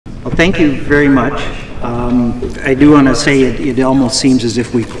Well, thank you very much. I do want to say it almost seems as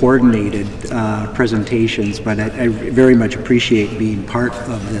if we coordinated presentations, but I very much appreciate being part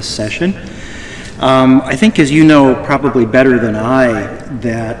of this session. I think, as you know probably better than I,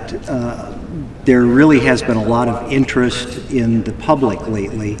 that there really has been a lot of interest in the public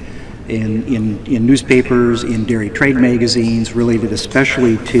lately in newspapers, in dairy trade magazines, related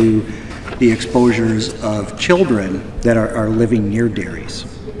especially to the exposures of children that are living near dairies.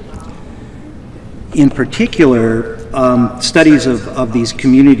 In particular, studies of these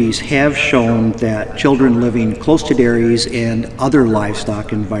communities have shown that children living close to dairies and other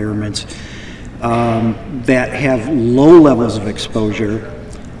livestock environments that have low levels of exposure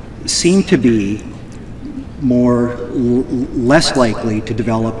seem to be less likely to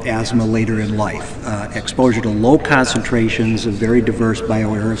develop asthma later in life. Exposure to low concentrations of very diverse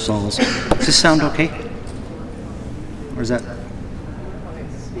bioaerosols. Does this sound okay? Or is that?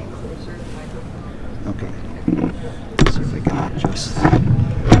 Okay. Let's see if I can adjust.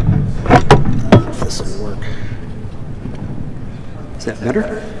 If this will work. Is that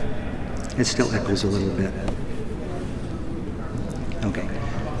better? It still echoes a little bit. Okay.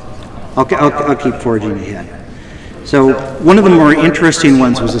 I'll keep forging ahead. So one of the more interesting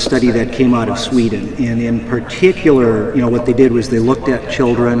ones was a study that came out of Sweden, and in particular, what they did was they looked at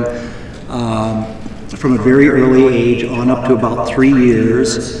children from a very early age on up to about 3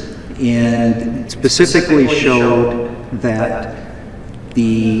 years, and specifically showed that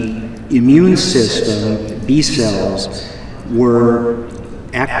the immune system, B cells, were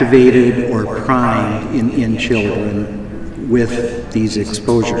activated or primed in children with these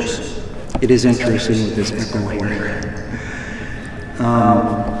exposures. It is interesting with this echo here.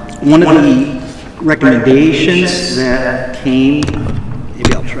 One of the recommendations that came,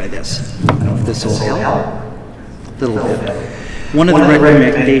 maybe I'll try this. I don't know if this will help. A little bit. One of the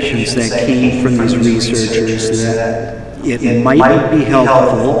recommendations that came from these researchers that it might be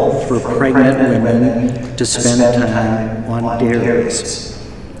helpful for pregnant women to spend time on dairies.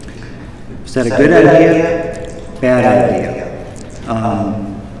 Is that a good idea? Bad idea.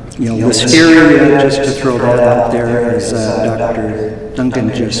 Listeria, just to throw that out there, as Dr.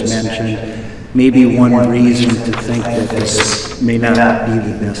 Duncan just mentioned, may be one reason to think that this may not be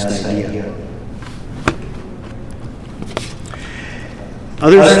the best idea.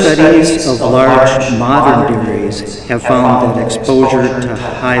 Other studies of large modern dairies have found that exposure to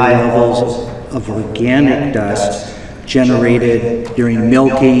high levels of organic dust generated during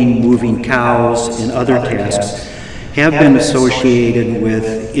milking, moving cows, and other tasks have been associated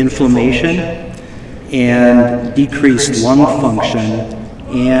with inflammation and decreased lung function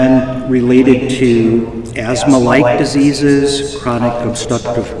and related to asthma-like diseases, chronic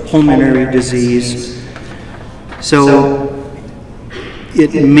obstructive pulmonary disease. So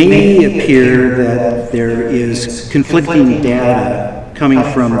it may appear that there is conflicting data coming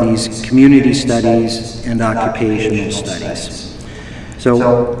from these community studies and occupational studies.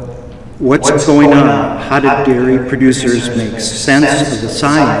 So what's going on? How did dairy producers make sense of the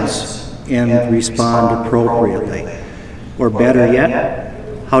science and respond appropriately? Or better yet,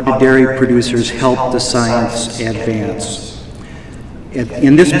 how did dairy producers help the science advance?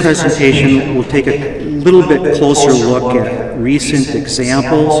 In this presentation, we'll take a little bit closer look at recent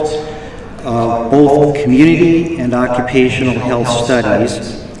examples of both community and occupational health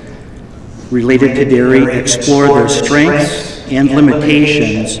studies related to dairy, explore their strengths and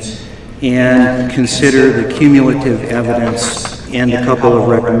limitations, and consider the cumulative evidence and a couple of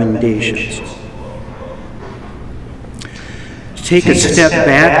recommendations. To take a step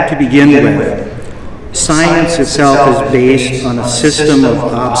back to begin with, science itself is based on a system of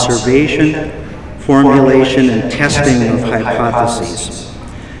observation, formulation, and testing of hypotheses.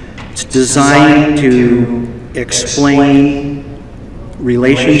 It's designed to explain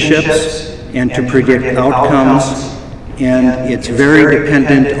relationships and to predict outcomes, and it's very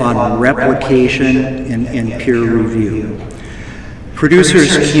dependent on replication and peer review.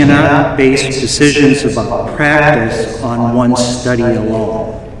 Producers cannot base decisions about practice on one study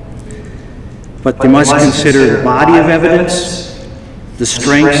alone, but they must consider the body of evidence, the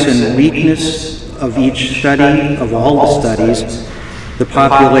strengths and weakness of each study, of all the studies, the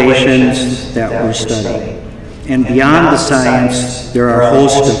populations that were studied. And beyond the science, there are a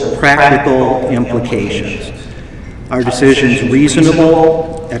host of practical implications. Are decisions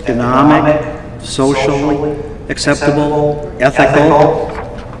reasonable, economic, socially acceptable, ethical?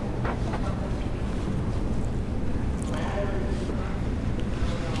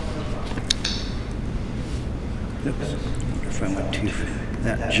 Oops, if I went too,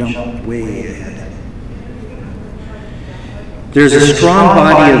 that jumped way ahead. There's a strong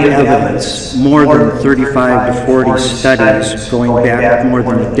body of evidence, more than 35 to 40 studies going back more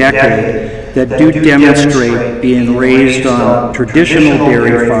than a decade, that do demonstrate being raised on traditional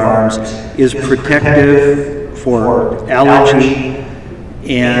dairy farms is protective for allergy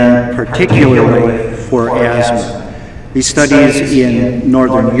and particularly for asthma. These studies in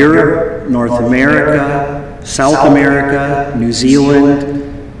Northern Europe, North America, South America, New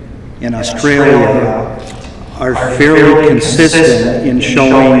Zealand, and Australia are fairly consistent in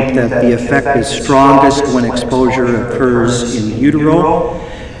showing that the effect is strongest when exposure occurs in utero,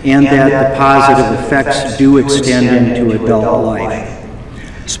 and that the positive effects do extend into adult life.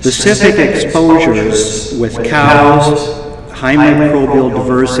 Specific exposures with cows, high microbial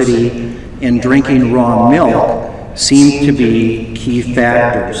diversity, and drinking raw milk seem to be key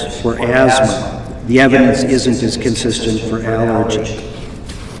factors for asthma. The evidence isn't as consistent for allergy.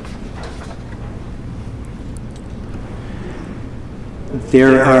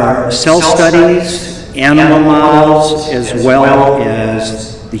 There are cell studies, animal models, as well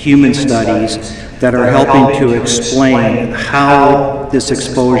as the human studies that are helping to explain how this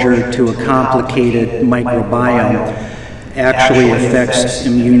exposure to a complicated microbiome actually affects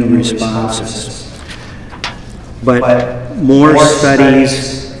immune responses. But more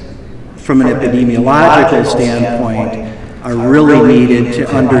studies from an epidemiological standpoint are really needed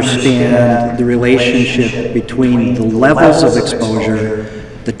to understand the relationship between the levels of exposure,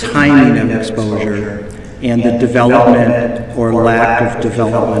 the timing of exposure, and the development or lack of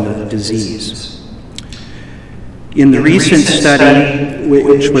development of disease. In the recent study,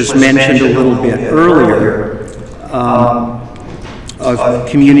 which was mentioned a little bit earlier, of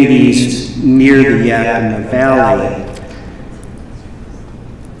communities near the Yakima Valley,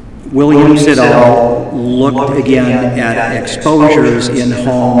 Williams et al. Looked again at exposures in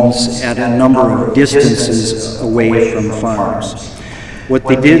homes at a number of distances away from farms. What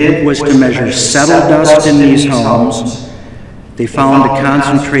they did was to measure settle dust in these homes. They found a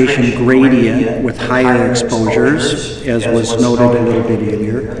concentration gradient with higher exposures, as was noted a little bit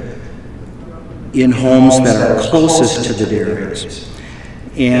earlier, in homes that are closest to the dairies.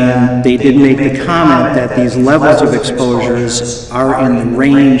 And they did make the comment that these levels of exposures are in the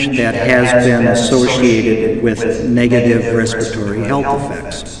range that has been associated with negative respiratory health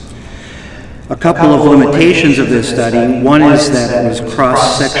effects. A couple of limitations of this study. One is that it was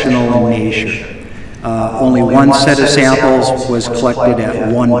cross-sectional in nature. Only one set of samples was collected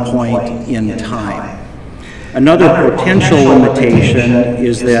at one point in time. Another potential limitation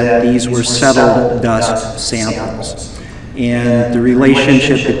is that these were settled dust samples. And the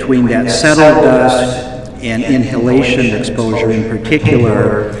relationship between that settled dust and inhalation exposure in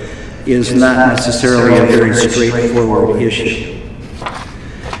particular is not necessarily a very straightforward issue.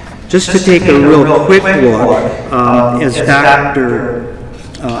 Just to take a real quick look, as Dr.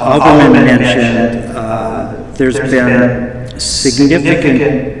 Alverman mentioned, there's been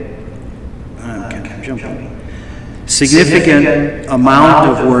significant amount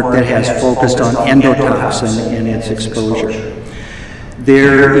of work that has focused on endotoxin and its exposure.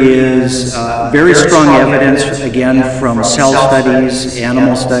 There is very strong evidence, again, from cell studies,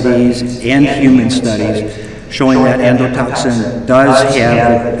 animal studies, and human studies, showing that endotoxin does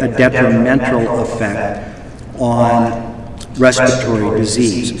have a detrimental effect on respiratory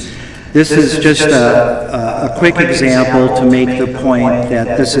disease. This is just a quick example to make the point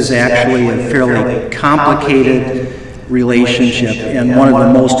that this is actually a fairly complicated relationship, and one of the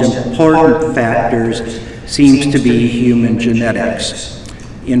most important factors seems to be human genetics.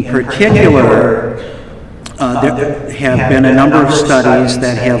 In particular, there have been a number of studies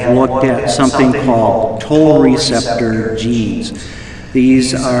that have looked at something called toll receptor genes.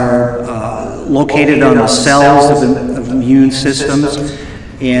 These are located on the cells of immune systems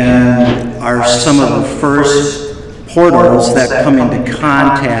and are some of the first portals that come into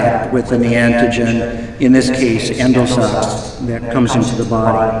contact with an antigen, in this case endotoxin, that comes into the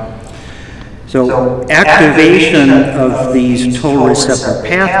body. So activation of these toll receptor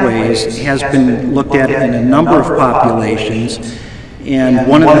pathways has been looked at in a number of populations, and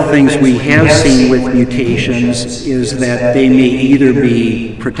one of the things we have seen with mutations is that they may either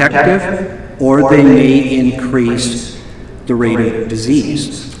be protective or they may increase the rate of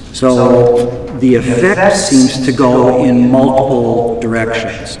disease. So the effect seems to go in multiple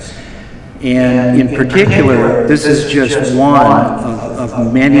directions. And in particular, this is just one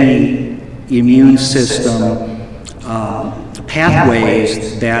of many immune system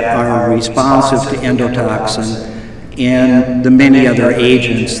pathways that are responsive to endotoxin and the many other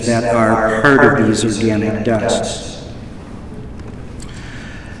agents that are part of these organic dusts.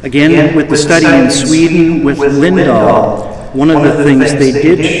 Again, with the study in Sweden with Lindahl, one of the things they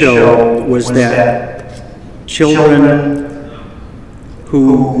did show was that children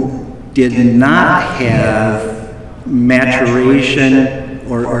who did not have maturation,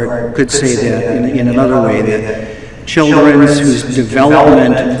 or could say that in another way, that children whose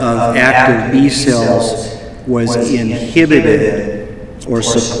development of active B cells was inhibited or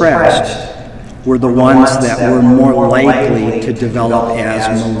suppressed were the ones that were more likely to develop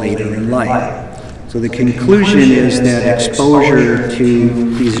asthma later in life. So the conclusion is that exposure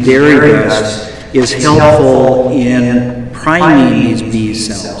to these dairy dusts is helpful in priming these B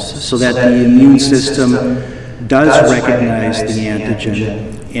cells so that the immune system does recognize the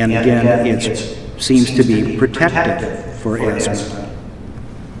antigen, and again, it seems to be protective for asthma.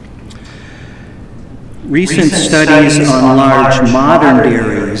 Recent studies on large modern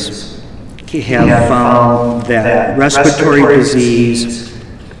dairies have found that respiratory disease,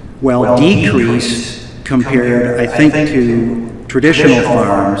 while decreased compared, I think, to traditional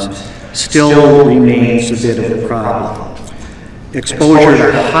farms, still remains a bit of a problem.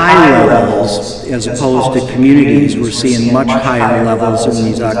 Exposure to high levels, as opposed to communities, we're seeing much higher levels in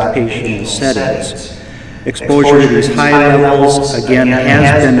these occupational settings. Exposure to these high levels, again,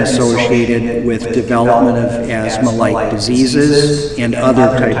 has been associated with development of asthma-like diseases and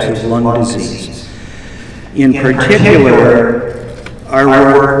other types of lung disease. In particular, our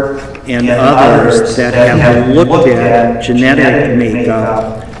work and others that have looked at genetic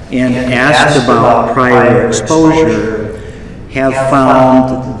makeup and asked about prior exposure have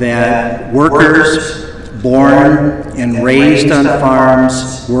found that workers born and raised on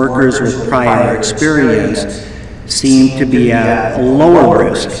farms, workers with prior experience, seem to be at a lower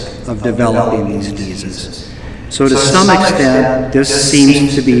risk of developing these diseases. So to some extent, this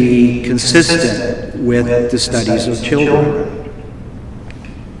seems to be consistent with the studies of children.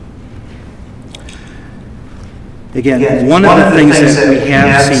 Again, one of the things that we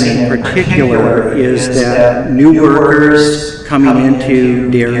have seen in particular is that new workers coming into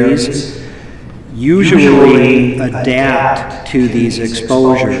dairies usually adapt to these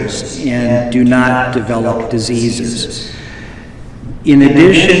exposures and do not develop diseases. In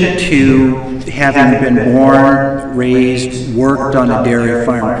addition to having been born, raised, worked on a dairy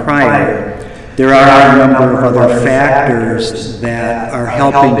farm prior, there are a number of other factors that are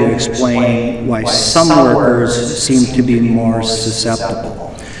helping to explain why some workers seem to be more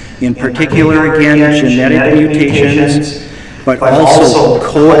susceptible. In particular, again, genetic mutations, but also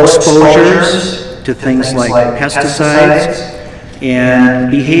co-exposures to things like pesticides and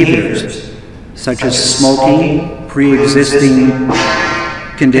behaviors such as smoking, pre-existing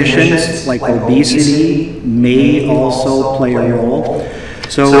conditions like obesity may also play a role.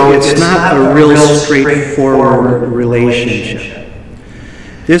 So it's not a real straightforward relationship.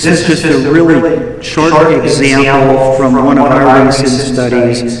 This is just a really short example from one of our recent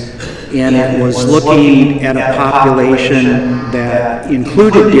studies, and it was looking at a population that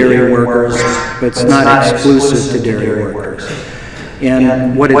included dairy workers, but it's not exclusive to dairy workers.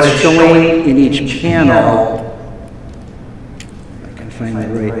 And what it's showing in each panel, if I can find the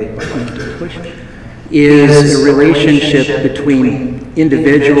right button to push, is a relationship between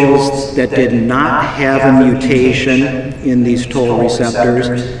individuals that did not have a mutation in these toll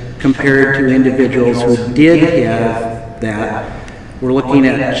receptors compared to individuals who did have that. We're looking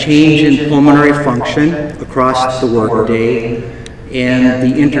at change in pulmonary function across the workday, and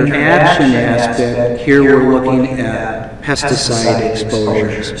the interaction aspect, here we're looking at pesticide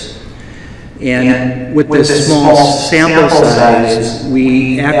exposures. And with this small sample size,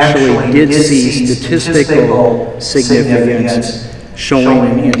 we actually did see statistical significance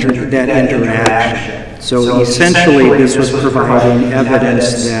showing that interaction. So essentially, this was providing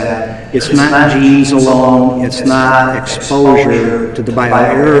evidence that it's not genes alone, it's not exposure to the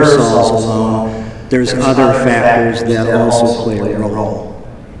bioaerosols alone, there's other factors that also play a role.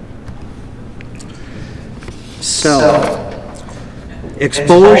 So,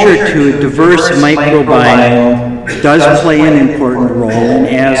 exposure to a diverse microbiome does play an important role in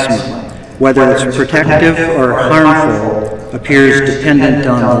asthma. Whether it's protective or harmful appears dependent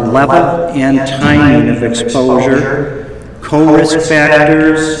on the level and timing of exposure, co-risk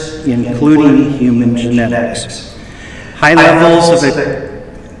factors, including human genetics. High levels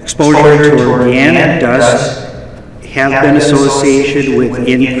of exposure to organic dust have been associated with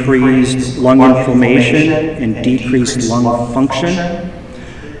increased lung inflammation and decreased lung function.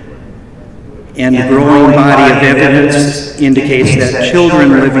 And the growing body of evidence indicates that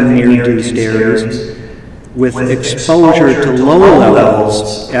children living near these dairies with exposure to low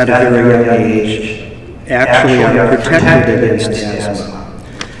levels at a very young age actually are protected against asthma.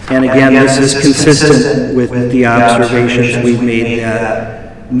 And again, this is consistent with the observations we've made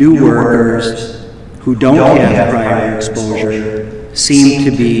that new workers who don't have prior exposure seem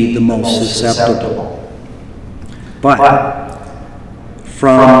to be the most susceptible. But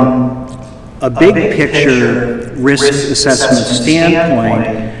from a big picture risk assessment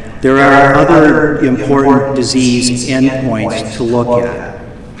standpoint, there are other important disease endpoints to look at.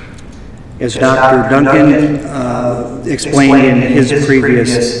 As Dr. Duncan explained in his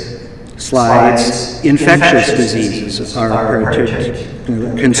previous slides, infectious diseases are a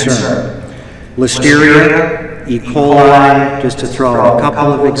concern. Listeria, E. coli, just to throw out a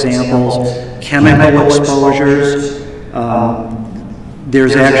couple of examples, chemical exposures.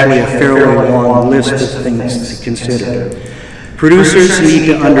 There's actually a fairly long list of things to consider. Producers need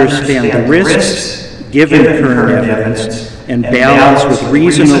to understand the risks, given current evidence, and balance with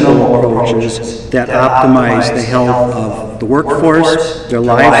reasonable approaches that optimize the health of the workforce, their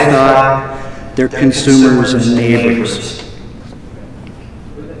livestock, their consumers, and neighbors.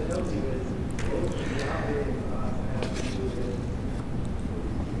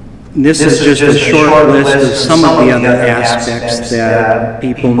 This is just a short list of some of the other aspects that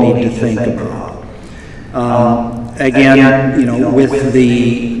people need to think about. Again, you know, with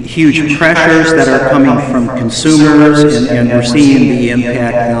the huge pressures that are coming from consumers, and we're seeing the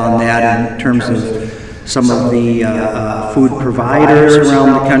impact on that in terms of some of the food providers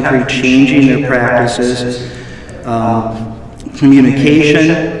around the country changing their practices,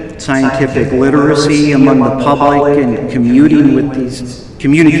 communication, scientific literacy among the public, and communicating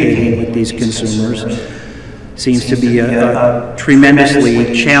with these consumers seems to be a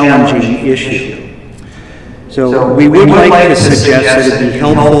tremendously challenging issue. So we would like to suggest that it would be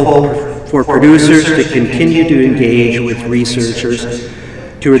helpful for producers to continue to engage with researchers,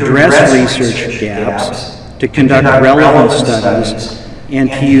 to address research gaps, to conduct relevant studies, and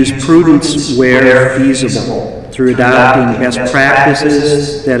to use prudence where feasible through adopting best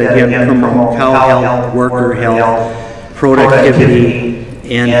practices that again promote cow health, worker health, productivity,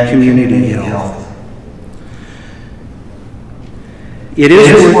 and community health. It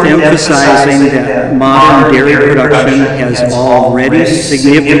is worth emphasizing that modern dairy production has already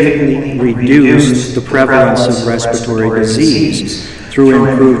significantly reduced the prevalence of respiratory disease through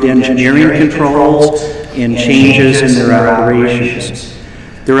improved engineering controls and changes in their operations.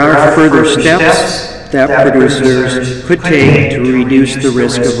 There are further steps that producers could take to reduce the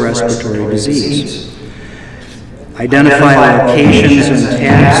risk of respiratory disease. Identify locations and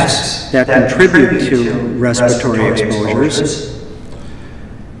tasks that contribute to respiratory exposures.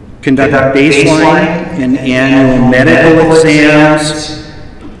 Conduct baseline and annual medical exams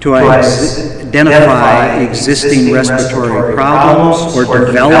to identify existing respiratory problems or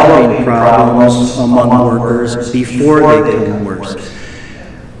developing problems among workers before they become worse.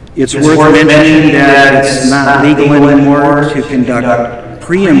 It's worth mentioning that it's not legal anymore to conduct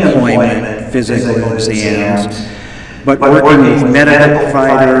pre-employment physical exams, but working with medical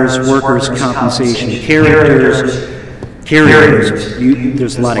providers, workers' compensation carriers,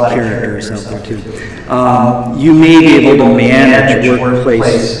 there's a lot of characters out there too. You may be able to manage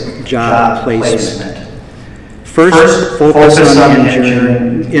workplace job placement. First, focus on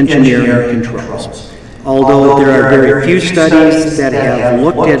engineering controls. Although there are very few studies that have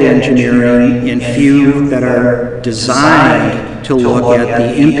looked at engineering and few that are designed to look at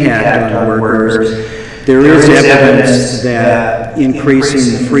the impact on workers, there is evidence that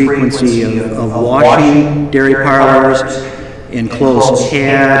increasing the frequency of washing dairy parlors, enclosed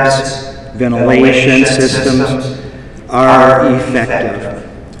cabs, ventilation systems are effective.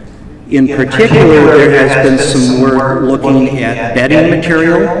 In particular, there has been some work looking at bedding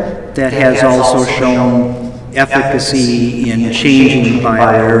material that has also shown efficacy in changing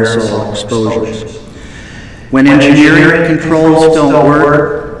bioaerosol exposures. When engineering controls don't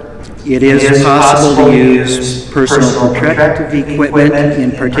work, it is possible to use personal protective equipment,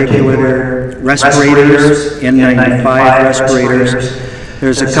 in particular respirators, N95 respirators.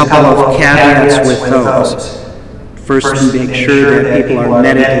 There's a couple of caveats with those. First, make sure that people are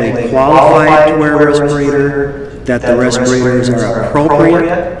medically qualified to wear a respirator, that the respirators are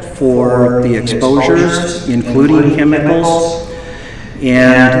appropriate for the exposures, including chemicals,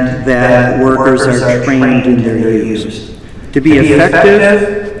 and that workers are trained in their use. To be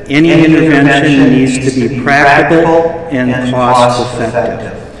effective, any intervention needs to be practical and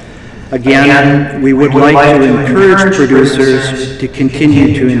cost-effective. Again, we would like to encourage producers to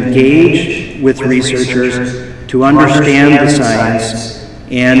continue to engage with researchers to understand the science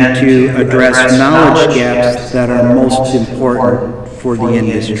and to address knowledge gaps that are most important for the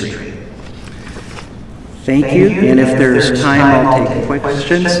industry. Thank you, and if there's time, I'll take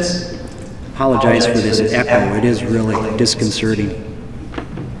questions. Apologize for this echo, it is really disconcerting.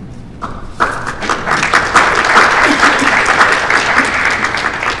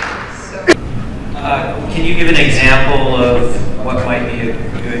 Can you give an example of what might be a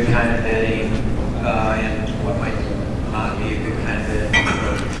good kind of bedding and what might not be a good kind of bedding?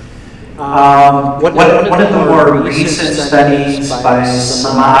 One of the more recent studies by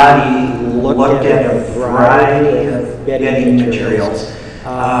Samadhi looked at a variety of bedding materials.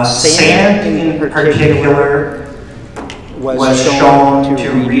 Sand in particular was shown to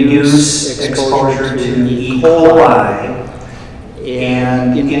reduce exposure to E. coli.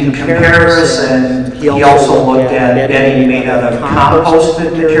 And in comparison, he also looked at bedding made out of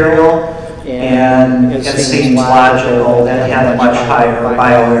composted material, and it seems logical that had a much higher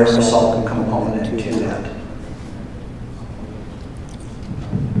bioaerosol component to that.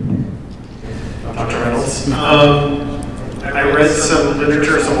 Dr. Reynolds? I read some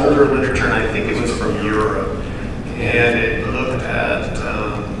literature, some older literature, and I think it was from Europe, and it looked at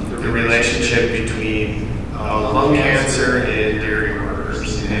the relationship between lung cancer in dairy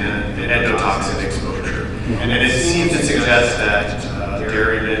workers and endotoxin exposure. And it seems to suggest that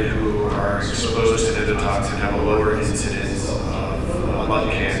dairymen who are exposed to endotoxin have a lower incidence of lung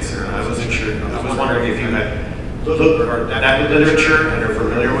cancer. And I was wondering if you had looked at that literature and are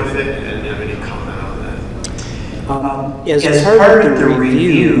familiar with it and have any comment on that. As part of the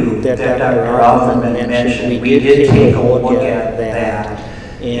review that Dr. Altman mentioned, we did take a look at that.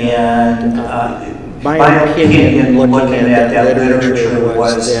 And my opinion looking at that literature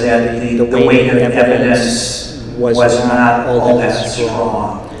was that the weight of evidence was not all that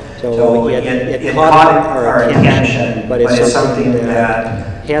strong. So it caught our attention, but it's something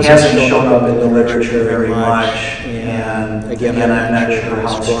that hasn't shown up in the literature very much. And again, I'm not sure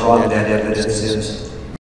how strong that evidence is.